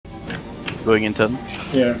Going in 10.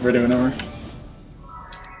 Yeah, ready whenever.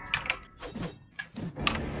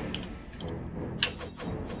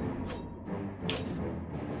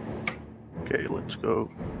 Okay, let's go.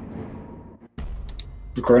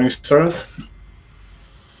 Recording started.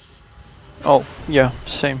 Oh, yeah,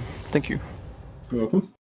 same. Thank you. You're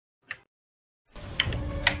welcome.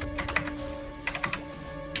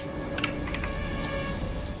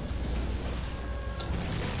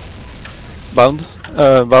 Bound.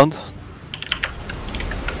 Bound.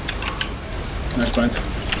 Nice point.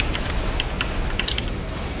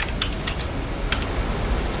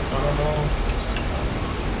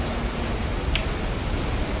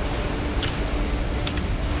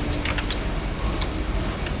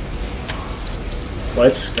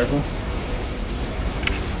 Lights, careful.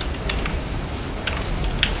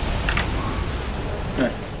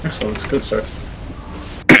 Alright, excellent, good start.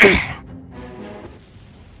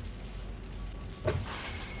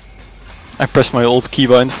 I pressed my old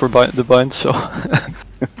keybind for the bind, so...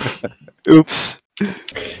 Oops.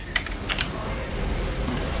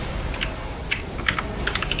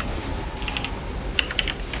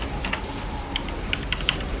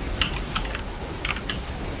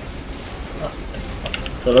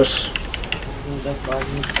 Pillars. That bugged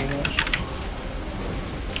me so much.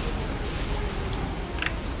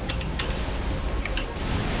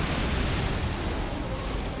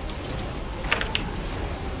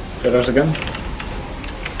 Pillars again.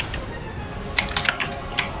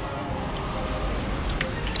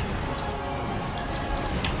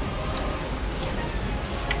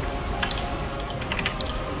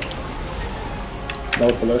 No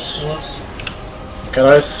pillars. Cat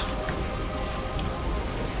eyes.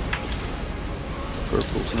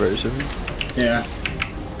 Purple's very soon. Yeah.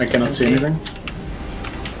 I cannot see anything.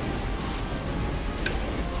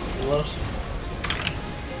 Lost.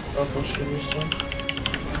 Purple should be strong.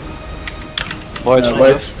 White's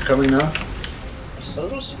White's coming now.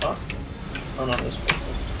 Silver's fuck? Oh no, that's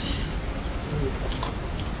purple.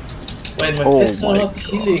 Wait, my Oh pets are my not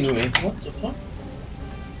healing me. What the fuck?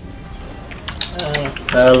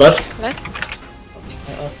 Left. Left.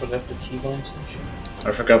 Okay, I forgot the keybinds and shit.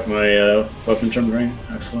 I forgot my weapon jump ring.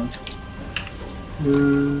 Excellent.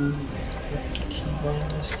 Keybind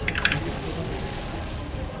is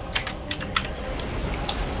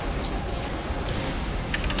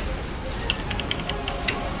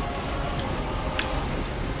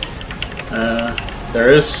There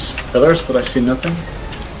is pillars, but I see nothing.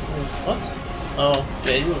 What? Oh,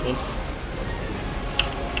 yeah, you were good.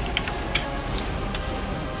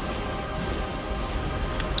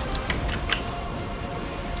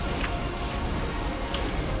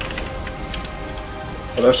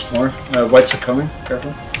 Pillars more. Whites are coming.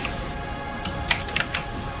 Careful.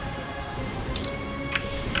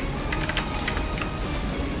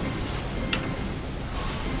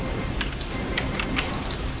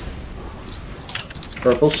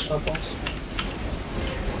 Purples. Purples.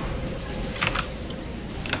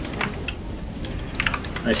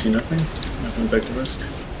 I see nothing. Not gonna take the risk.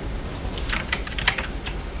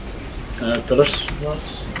 Pillars. What?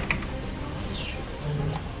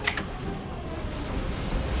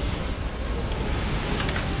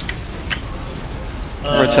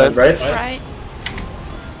 Right side. Right. Right.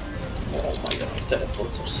 Oh my god,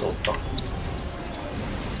 teleports are so fucking.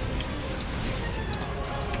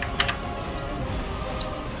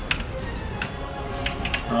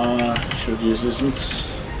 Should use distance.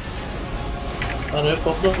 Are you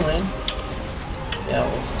problem, man? Yeah,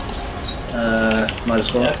 well. Might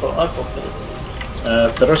as well. Yeah, I popped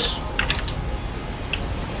it. Pillars.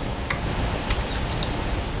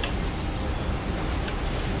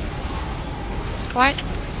 White.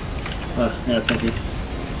 Yeah, thank you.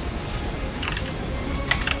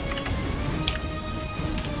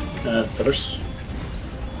 Pillars.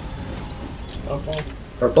 Purple.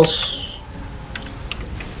 Purples.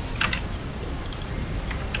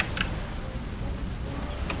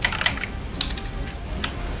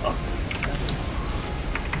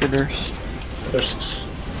 Pillars. Pillars.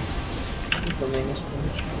 The main is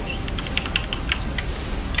finished.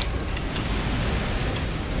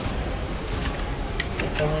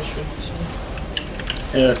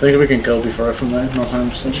 Yeah, I think we can kill before from there. Not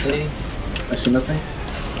 100% sure. See? I see nothing.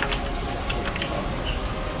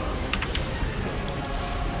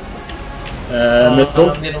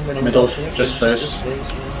 Middle, just face.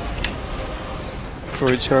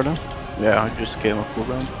 For each other. Yeah, I just came off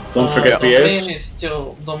cooldown. Don't forget BAs. Domain is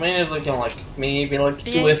still. Domain is looking like maybe like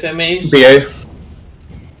 2 FMAs. BA.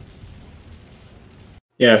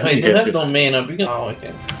 Yeah, Wait, you do get have to. domain up? Oh,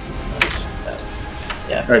 okay.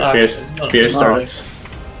 Yeah. Alright, BA started.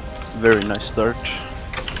 Very nice start.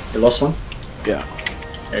 You lost one. Yeah.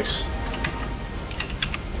 X.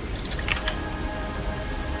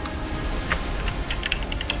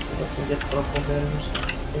 I can get purple barriers.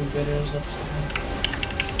 Pink barriers up somewhere.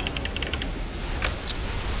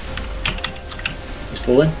 He's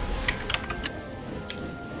pulling.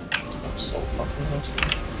 That's so fucking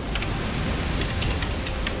nasty.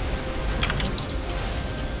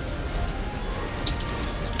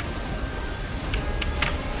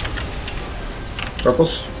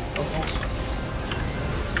 Purples. Purples.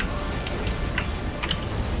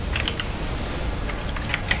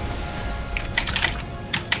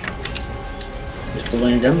 He's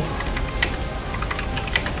pulling again.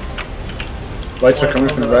 Whites are coming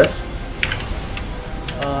from the right.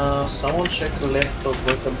 Someone check the left or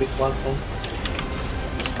break a big platform.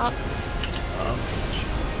 It's not.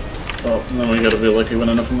 Oh, then we gotta be lucky when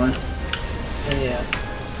enough of mine. Yeah.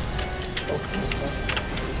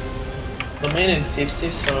 The main in 50,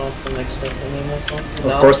 so for next step, I mean, that's all.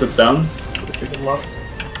 Of course it's down. Good luck.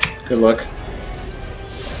 Good luck.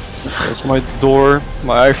 That's my door.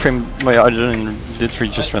 My iframe, my adrenaline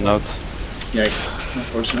literally just ran out. Yikes.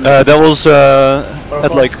 Unfortunately. That was at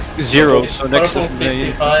Purple. like 0, so next Purple to me.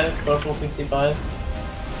 55, purple 55.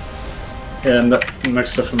 Yeah, and the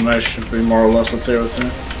next FMA should be more or less at 0 too. A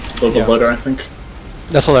little bit better, I think.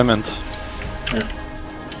 That's what I meant.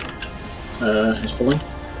 He's pulling.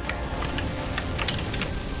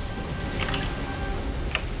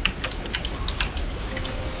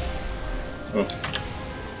 Oh,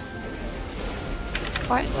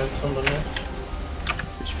 White. Right from the left.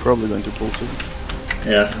 He's probably going to pull too.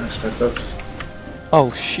 yeah, I expect that.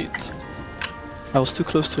 Oh shit. I was too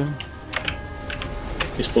close to him.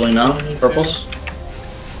 He's pulling now. Purples.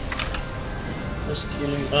 Just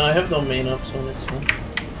healing. I have no main up, so next one.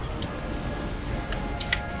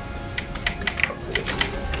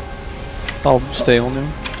 I'll stay on him.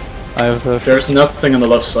 I have There's nothing on the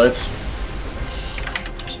left side.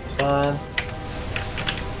 Bad.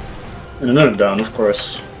 And another down, of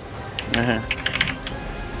course. Uh-huh.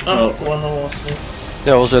 Oh, Oh. one was it.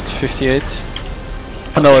 that was at 58.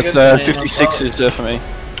 Oh no, I at get the main 56 up. is FMA.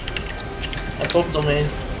 I top domain.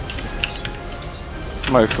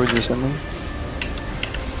 My foot is ending.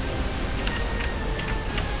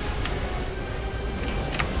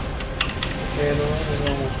 Okay, the main is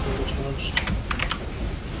almost fully charged.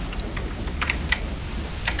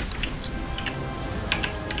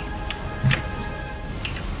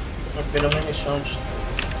 Okay, the main is charged.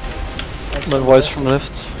 My voice from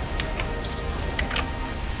left.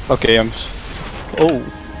 Okay, oh,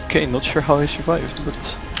 okay, not sure how I survived,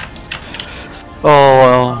 but. Oh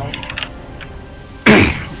well.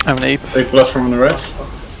 I'm an ape. Big platform on the right.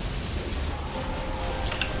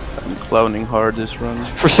 I'm clowning hard this run.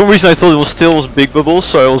 For some reason I thought it was still big bubbles,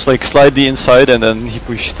 so I was like slightly inside and then he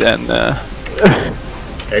pushed and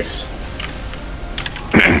X.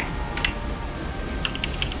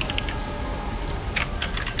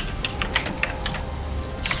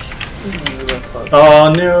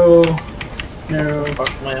 Oh no! No. Fuck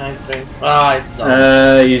my high frame. Ah, it's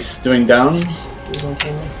done. He's doing down. He's on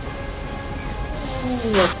camera.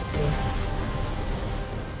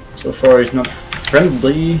 So far he's not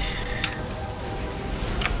friendly.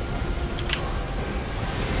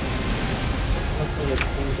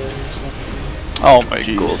 oh my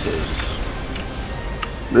god. Jesus.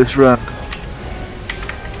 This run.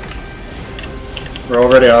 We're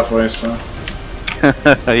already halfway, so.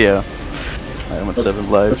 Yeah. I'm at 7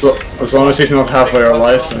 lives. As long as he's not halfway our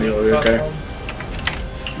lives, then he'll be okay.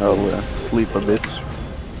 I'll sleep a bit.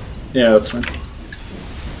 Yeah, that's fine.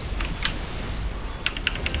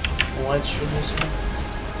 White should this one.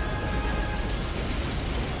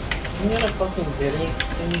 Can you get a fucking barrier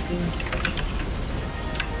anything?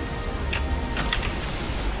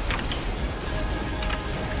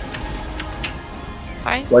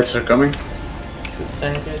 White. Lights are coming. Should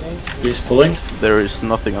tank, I think. He's pulling. There is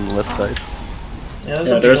nothing on the left side. Yeah,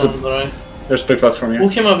 Yeah, there's there's a big one on the right. There's a big platform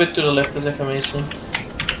Move here. him a bit to the left as FMA.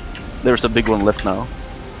 There's a big one left now.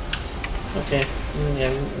 Okay.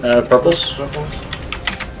 Yeah. Purples? Purples.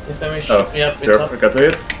 FMA. Oh, Yep, it's there, up. I got the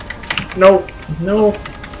hit. No! No!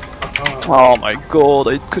 Oh my god,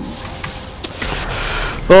 I couldn't.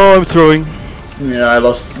 Oh, I'm throwing. Yeah, I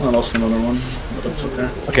lost another one, but that's okay.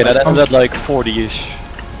 Okay, that ended at like 40-ish.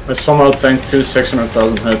 I somehow tanked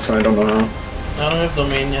 600,000 hits and I don't know how. I don't have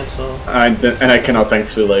domain yet, so. And I cannot tank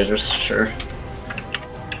 2 lasers, sure.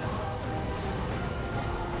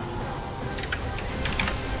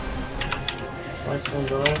 White's on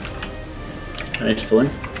the right. I need to pulling.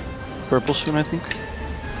 Purple soon, I think.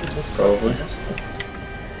 Probably.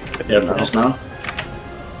 Yeah, purples now.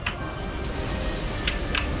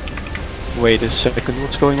 Wait a second,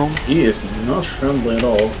 what's going on? He is not friendly at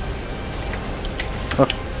all.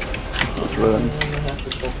 Let's run.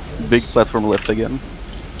 Big platform left again.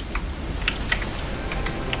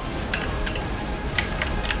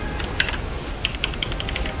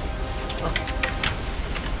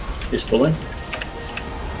 He's pulling.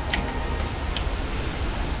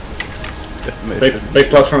 Defamation. Big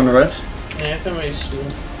platform on the right. Yeah, FMA soon.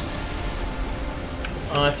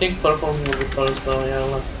 I think purples will be first though,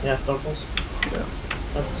 yeah, purples. Yeah.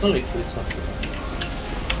 But it's only 2, it's not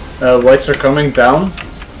too bad. Whites are coming down.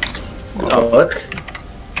 Oh. Look.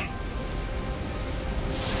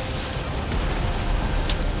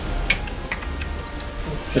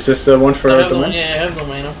 Is this the one for I have the the main? yeah, I have the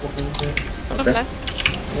main, I'm popping it here. Okay.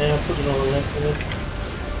 Yeah, I put it on the left of it.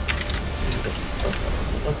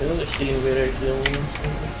 Okay, there's a healing barrier here.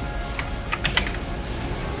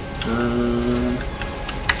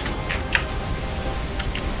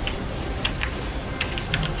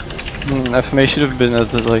 FMA should have been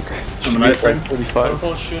at like I'm an iframe. 45.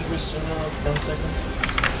 Purple should be sooner, like 10 seconds.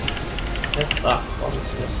 Yep. Ah,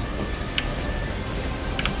 obviously, yes.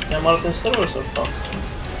 Yeah, Martin servers are fast.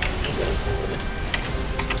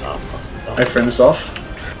 Iframe is off.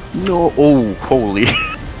 No, oh, holy.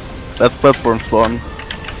 That platform spawn.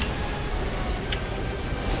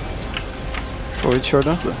 For each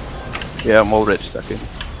other. Yeah, I'm already stuck in.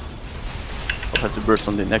 I'll have to burst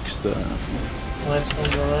on the next. Lights on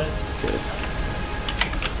the right. Okay.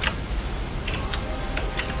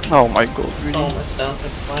 Oh my god, really? Oh, my stance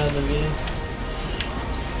expired immediately.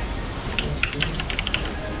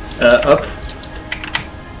 Up.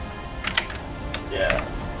 Yeah.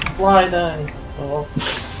 Fly, Dang. Oh.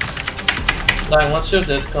 Dang, what's your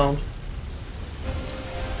death count?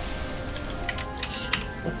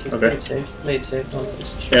 Okay, Okay. play it safe. Play it safe, don't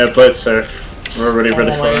lose. Yeah, blade safe. We're already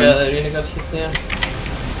ready Oh for my it. god, I really got hit there.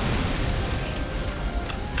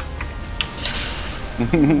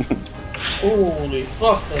 Holy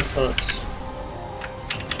fuck, that hurts.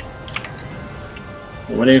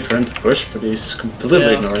 I'm waiting for him to push, but he's completely Yeah,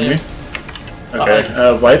 ignoring yeah. me.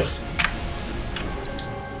 Okay, whites.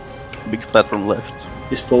 Big platform left.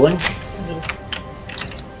 He's pulling.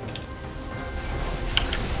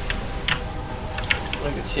 I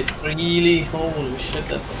got hit really. Holy shit,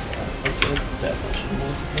 that was okay, that much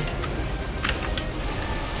more.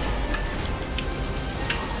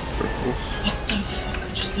 Purples. What the fuck?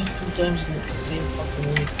 I just died 2 times in the same fucking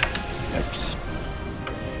minute. X.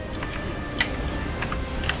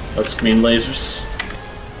 Let's mean lasers.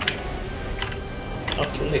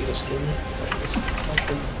 Okay, lasers kill me.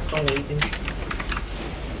 Okay, I'm waiting.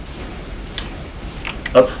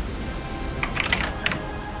 Up.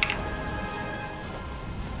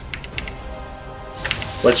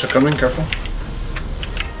 Whites are coming, careful.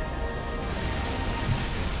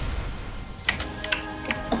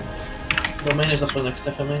 Domain is up for next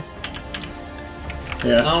FMA.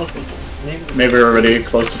 Yeah. Now, Maybe we're already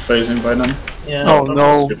close to phasing by then. yeah. Oh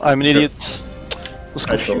no, Good. I'm an idiot. Was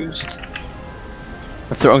I thought. confused.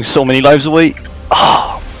 I'm throwing so many lives away.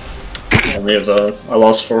 Ah! We have I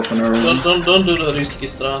lost 4 for no reason. Don't do the risky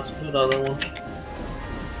strat. Do the other one.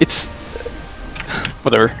 It's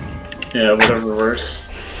whatever. Yeah, whatever works.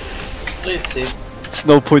 Play it safe. It's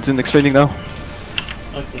no point in explaining now.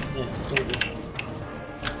 Okay, yeah. Maybe.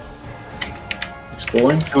 He's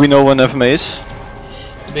pulling. Do we know when FMA is?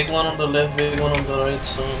 Big one on the left, big one on the right.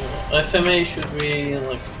 So FMA should be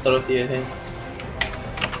like 30, I think.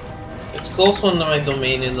 It's close when my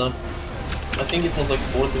domain is up. I think it was like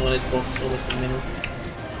 40 when it got to like a minute.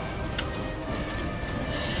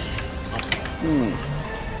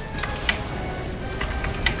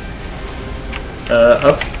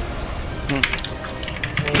 Up.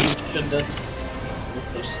 Should that?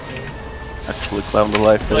 Actually clown the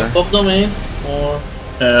life Do I there. pop domain or?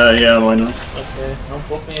 Yeah, why not? Okay, I'm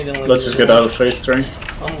popping it in. Let's just get out of phase 3.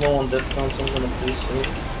 I'm low on death count, so I'm gonna play safe.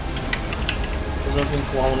 Because I've been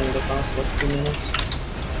clowning the past like 2 minutes.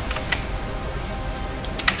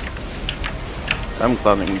 I'm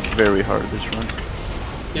clowning very hard this run.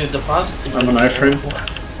 Dude, the past. I'm an iframe.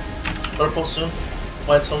 Purple soon.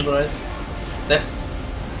 White on the right. Left.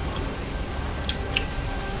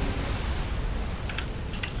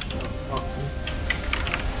 Okay.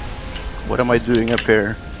 What am I doing up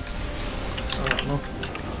here? I don't know.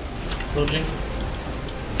 Dodging.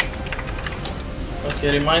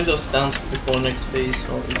 Okay, remind us stance before next phase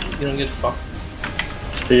so you don't get fucked.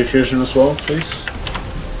 Speed fusion as well, please.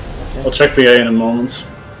 Okay. I'll check PA in a moment.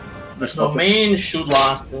 I The stopped it. main should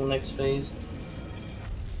last till next phase.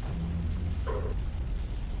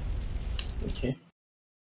 Okay.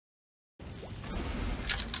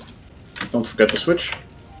 Don't forget the switch.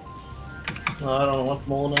 No, I don't want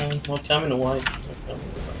more than what came in white.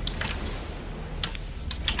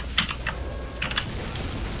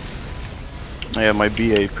 Yeah, my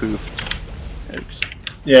BA poofed. Yikes.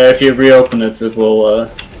 Yeah, if you reopen it, it will.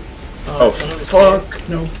 Oh I don't fuck!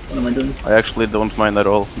 No, what am I doing? I actually don't mind at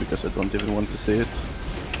all because I don't even want to see it.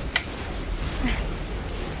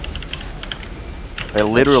 I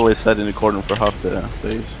literally sat in the corner for half the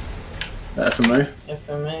days. FMA.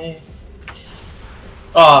 FMA.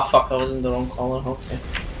 Oh fuck, I was in the wrong color, okay.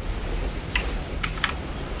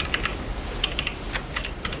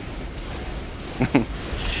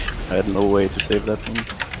 I had no way to save that one.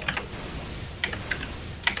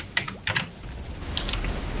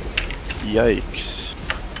 Yikes.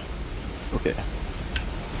 Okay.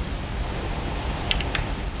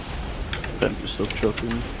 Time to stop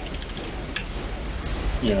choking.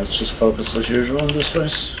 Yeah, let's just focus as usual on this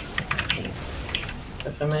face.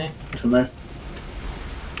 FMA. FMA.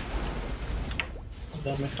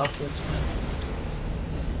 Got my calculator, man.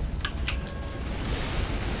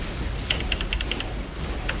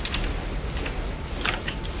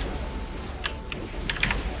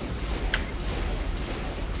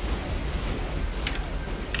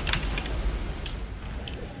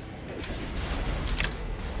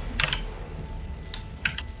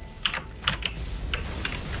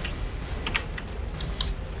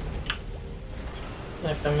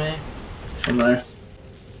 FMA. FMA.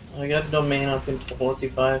 I got domain up in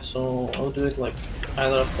 45, so I'll do it like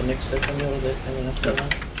either after next FMA or the FMA after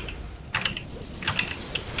that.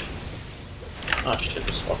 Ah shit,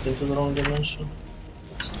 I swapped into the wrong dimension.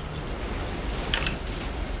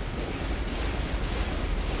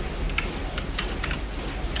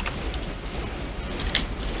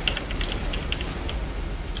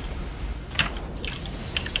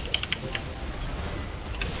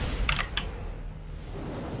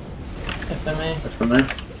 FMA. FMA.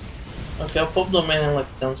 Okay, I'll pop domain in like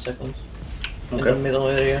 10 seconds. In the Okay. middle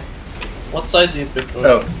area. What side do you prefer?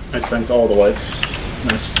 Oh, I tanked all the whites.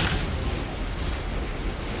 Nice.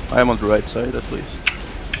 I am on the right side at least.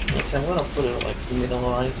 Okay, I'm gonna put it like the middle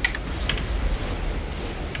right.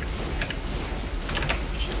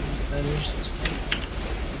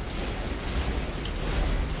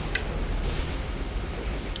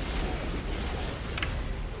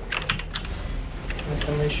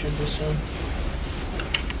 FMA should be soon.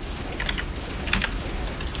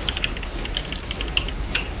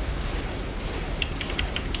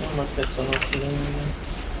 Oh, my pets are not healing again.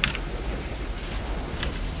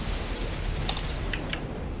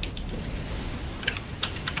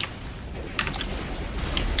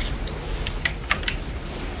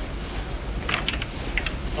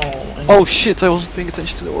 Oh shit, I wasn't paying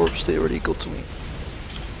attention to the orbs, they already got to me.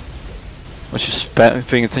 I was just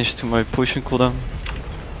paying attention to my potion cooldown.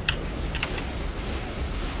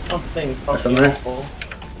 Something fucking FMA. awful.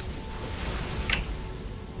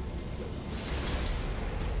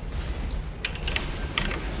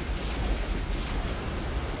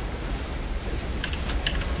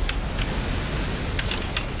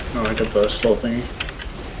 Oh, I got the slow thingy.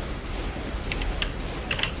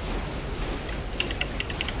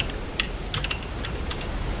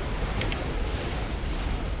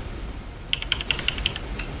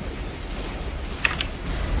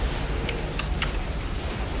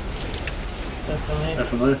 FMA.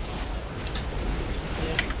 FMA.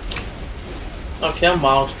 Okay, I'm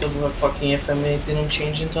out because the fucking FMA didn't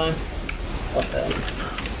change in time. What the hell?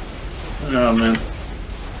 Oh man.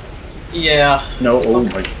 Yeah. No, oh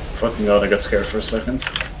my fucking god, I got scared for a second.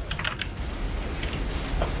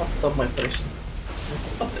 I fucked up my person.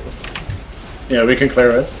 Yeah, we can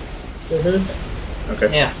clear it. Mm-hmm.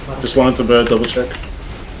 Okay. Yeah. Well, Just wanted to double check.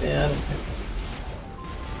 yeah, I don't care.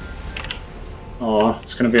 Aw,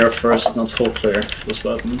 it's gonna be our first not full clear for this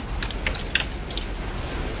button.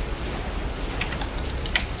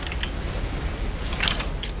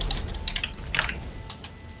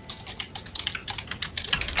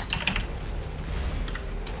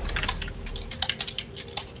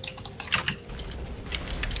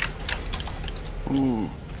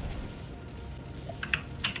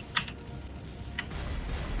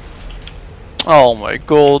 Oh my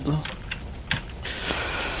god.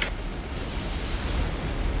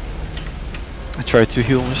 I tried to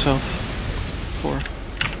heal myself before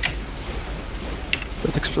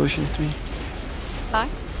that explosion hit me.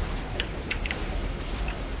 Nice.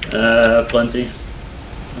 Plenty.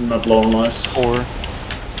 I'm not low on lives. Or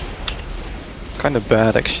kinda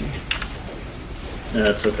bad actually. Yeah,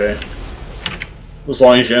 it's okay. As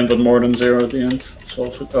long as you end on more than 0 at the end, it's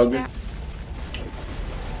all ugly. Yeah.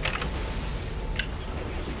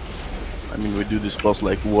 I mean, we do this boss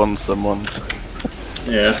like once a month.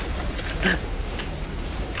 Yeah.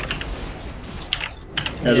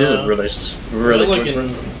 Yeah, this is really like quick. in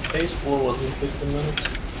phase 4 was in 15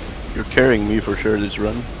 minutes. You're carrying me for sure this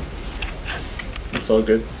run. It's all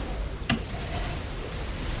good.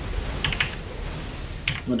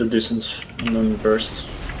 With a distance and then burst.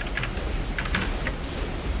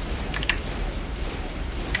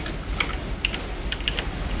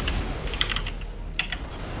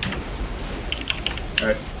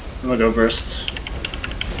 Alright, I'm gonna go burst.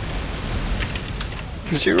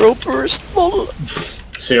 0 burst. Lol.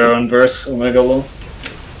 0 on burst, I'm gonna go low.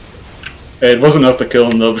 Hey, it wasn't enough to kill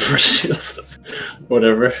him though before shield.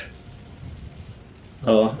 Whatever.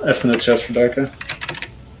 Oh, F in the chat for Darka.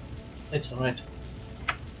 It's alright.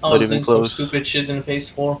 I Not was even doing some close. stupid shit in phase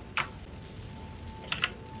 4.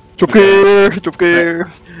 Drop gear. Drop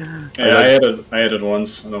gear. Yeah, I added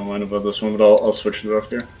once. I don't mind about this one, but I'll switch it off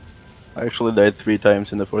here. I actually died 3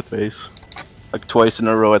 times in the 4th phase. Like twice in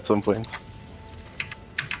a row at some point.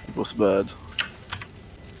 It was bad.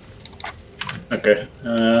 Okay.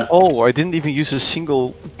 Oh, I didn't even use a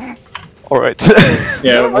single. Alright.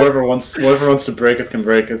 Yeah, whoever wants to break it can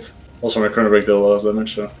break it. Also, my current break did a lot of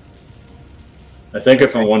damage, so I think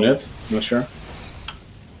it's on 1 hit. I'm not sure.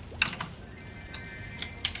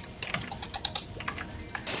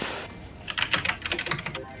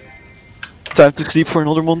 Time to sleep for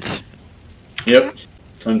another month. Yep.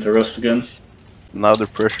 Time to rest again. Now the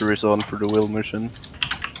pressure is on for the will mission.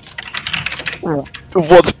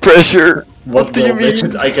 What pressure? What do you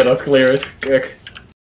mean? I cannot clear it. Kick.